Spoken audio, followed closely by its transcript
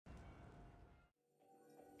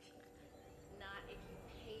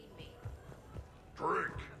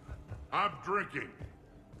I'm drinking,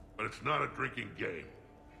 but it's not a drinking game.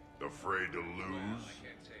 Afraid to lose? I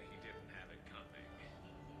can't say he didn't have it coming.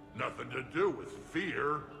 Nothing to do with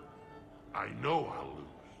fear. I know I'll lose.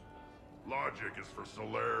 Logic is for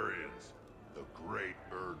Solarians. The great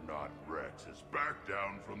Wrex has backed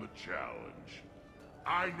down from the challenge.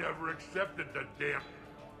 I never accepted the damn...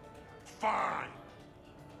 Fine.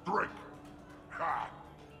 Drink. Ha!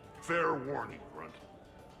 Fair warning, Grunt.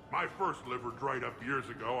 My first liver dried up years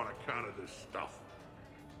ago on account of this stuff.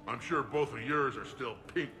 I'm sure both of yours are still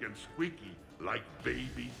pink and squeaky like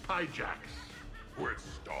baby pie jacks. Quit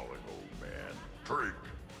stalling, old man. Drink.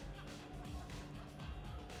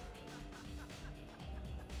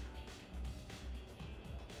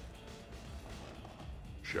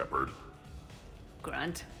 ShePArrrd.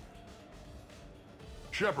 Grunt.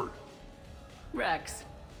 ShePArrrd. Wrex.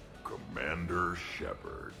 CoMManDerr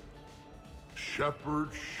ShePArrrd.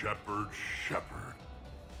 ShePArrrd.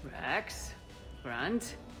 Wrex.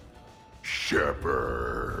 Grunt.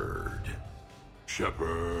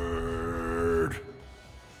 ShePArrrd.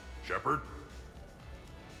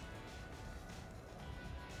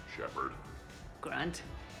 ShePArrrd. Grunt.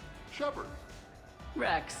 ShePArrrd.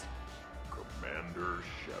 Wrex. CoMManDerr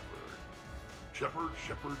ShePArrrd. ShePArrrd.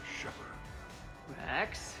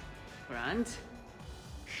 Wrex. Grunt.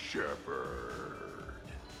 ShePArrrd.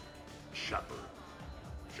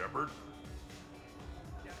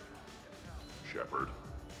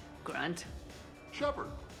 Grunt.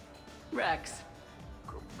 ShePArrrd. Wrex.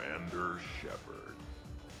 CoMManDerr ShePArrrd.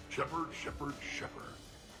 ShePArrrd.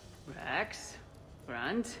 Wrex.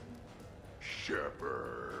 Grunt.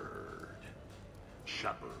 ShePArrrd.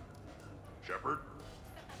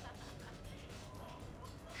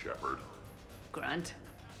 Grunt.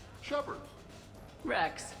 ShePArrrd.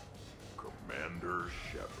 Wrex. CoMManDerr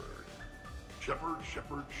ShePArrrd. ShePArrrd.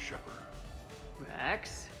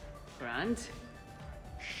 Wrex. Grunt.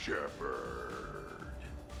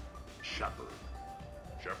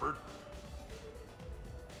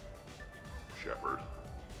 ShePArrrd.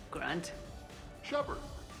 Grunt. ShePArrrd.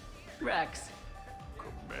 Wrex.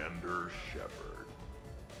 CoMManDerr ShePArrrd.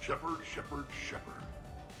 ShePArrrd.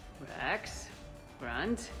 Wrex.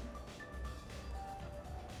 Grunt.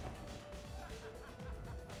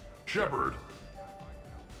 ShePArrrd.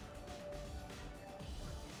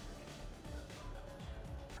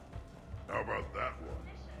 How about that one?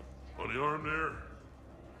 On the arm there?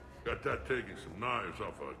 Got that taking some knives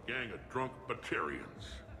off a gang of drunk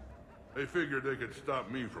Batarians. They figured they could stop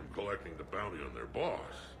me from collecting the bounty on their boss.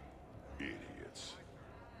 Idiots.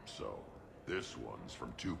 So, this one's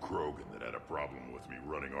from two Krogan that had a problem with me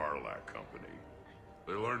running Arlac Company.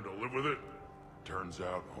 They learned to live with it. Turns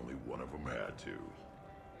out only one of them had to.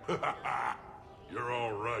 You're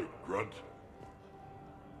all right, Grunt.